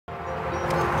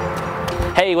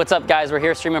Hey, what's up guys? We're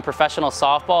here streaming professional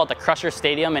softball at the Crusher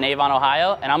Stadium in Avon,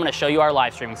 Ohio, and I'm going to show you our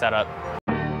live streaming setup.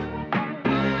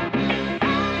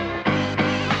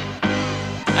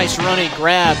 Nice running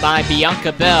grab by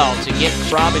Bianca Bell to get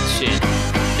Robinson.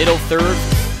 Middle third.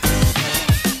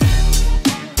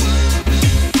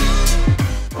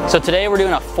 So today we're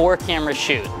doing a 4-camera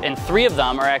shoot, and 3 of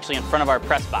them are actually in front of our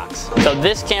press box. So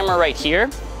this camera right here,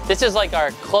 this is like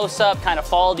our close-up, kind of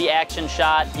follow the action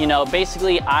shot. You know,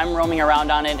 basically I'm roaming around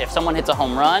on it. If someone hits a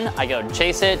home run, I go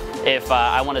chase it. If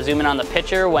I want to zoom in on the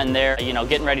pitcher when they're,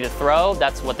 getting ready to throw,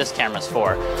 that's what this camera's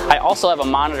for. I also have a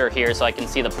monitor here so I can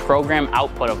see the program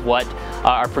output of what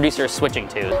our producer is switching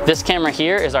to. This camera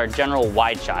here is our general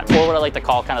wide shot, or what I like to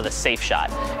call kind of the safe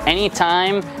shot.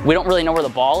 Anytime we don't really know where the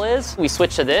ball is, we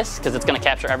switch to this because it's going to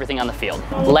capture everything on the field.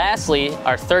 Lastly,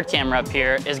 our 3rd camera up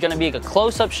here is going to be a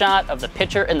close-up shot of the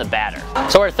pitcher and the batter.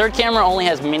 So our 3rd camera only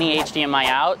has mini HDMI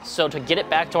out, so to get it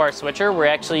back to our switcher, we're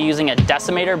actually using a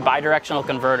decimator bidirectional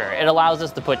converter. It allows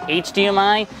us to put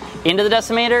HDMI into the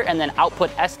decimator and then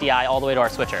output SDI all the way to our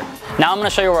switcher. Now I'm going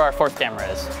to show you where our 4th camera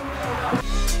is.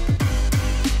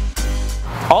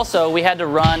 Also, we had to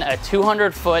run a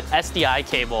 200-foot SDI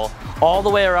cable all the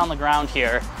way around the ground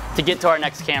here to get to our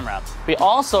next camera. We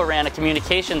also ran a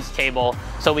communications cable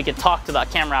so we could talk to the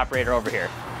camera operator over here.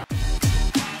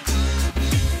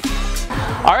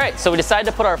 All right, so we decided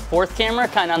to put our 4th camera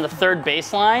kind of on the 3rd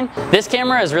baseline. This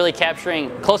camera is really capturing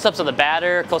close-ups of the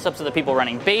batter, close-ups of the people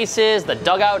running bases, the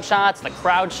dugout shots, the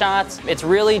crowd shots. It's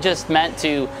really just meant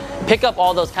to pick up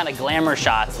all those kind of glamour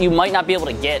shots you might not be able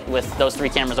to get with those 3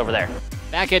 cameras over there.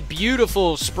 Back at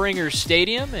beautiful Springer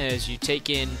Stadium as you take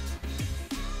in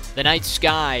the night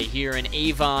sky here in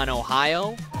Avon,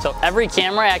 Ohio. So every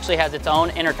camera actually has its own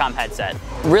intercom headset.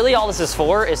 Really all this is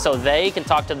for is so they can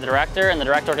talk to the director and the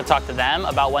director can talk to them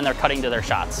about when they're cutting to their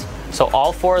shots. So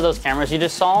all 4 of those cameras you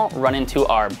just saw run into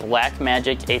our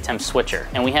Blackmagic ATEM switcher,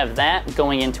 and we have that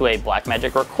going into a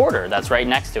Blackmagic recorder that's right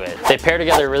next to it. They pair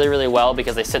together really, really well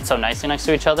because they sit so nicely next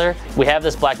to each other. We have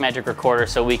this Blackmagic recorder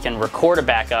so we can record a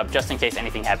backup just in case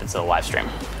anything happens to the live stream.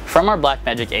 From our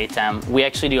Blackmagic ATEM, we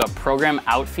actually do a program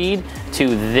outfeed to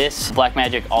this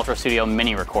Blackmagic Ultra Studio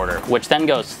mini recorder, which then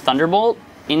goes Thunderbolt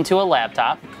into a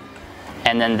laptop,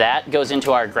 and then that goes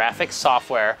into our graphics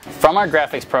software. From our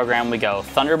graphics program, we go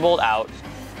Thunderbolt out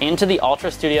into the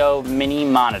Ultra Studio mini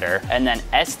monitor, and then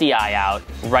SDI out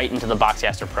right into the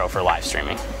BoxCaster Pro for live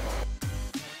streaming.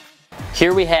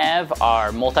 Here we have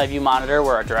our multi-view monitor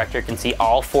where our director can see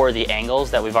all 4 of the angles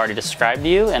that we've already described to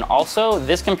you, and also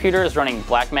this computer is running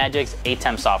Blackmagic's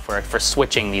ATEM software for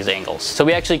switching these angles. So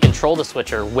we actually control the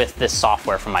switcher with this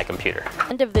software from my computer.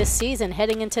 End of this season,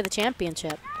 heading into the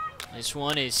championship. This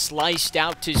one is sliced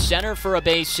out to center for a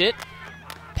base hit.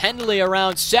 Pendley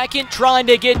around second, trying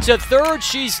to get to 3rd.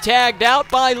 She's tagged out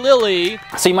by Lily.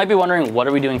 So you might be wondering, what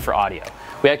are we doing for audio?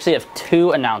 We actually have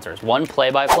 2 announcers, one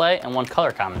play-by-play and one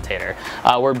color commentator.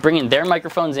 We're bringing their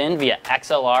microphones in via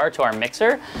XLR to our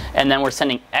mixer, and then we're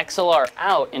sending XLR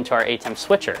out into our ATEM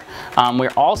switcher.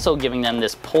 We're also giving them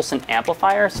this pulsant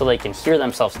amplifier so they can hear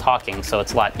themselves talking, so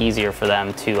it's a lot easier for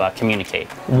them to communicate.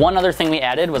 One other thing we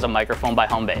added was a microphone by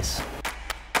home base.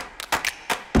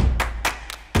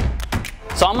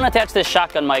 So I'm going to attach this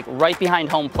shotgun mic right behind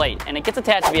home plate, and it gets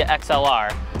attached via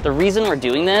XLR. The reason we're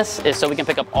doing this is so we can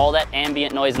pick up all that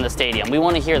ambient noise in the stadium. We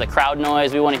want to hear the crowd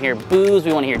noise, we want to hear boos,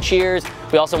 we want to hear cheers,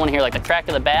 we also want to hear like the crack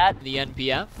of the bat. The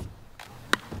NPF.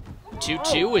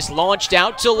 2-2 is launched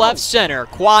out to left center.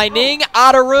 Kwai Ning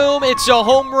out of room, it's a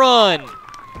home run.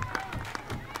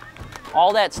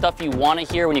 All that stuff you want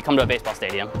to hear when you come to a baseball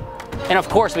stadium. And of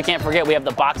course, we can't forget we have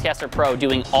the BoxCaster Pro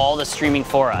doing all the streaming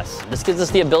for us. This gives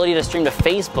us the ability to stream to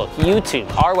Facebook, YouTube,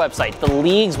 our website, the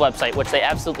league's website, which they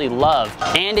absolutely love.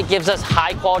 And it gives us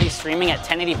high quality streaming at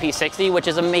 1080p 60, which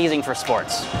is amazing for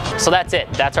sports. So that's it.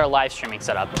 That's our live streaming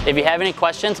setup. If you have any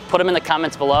questions, put them in the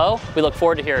comments below. We look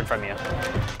forward to hearing from you.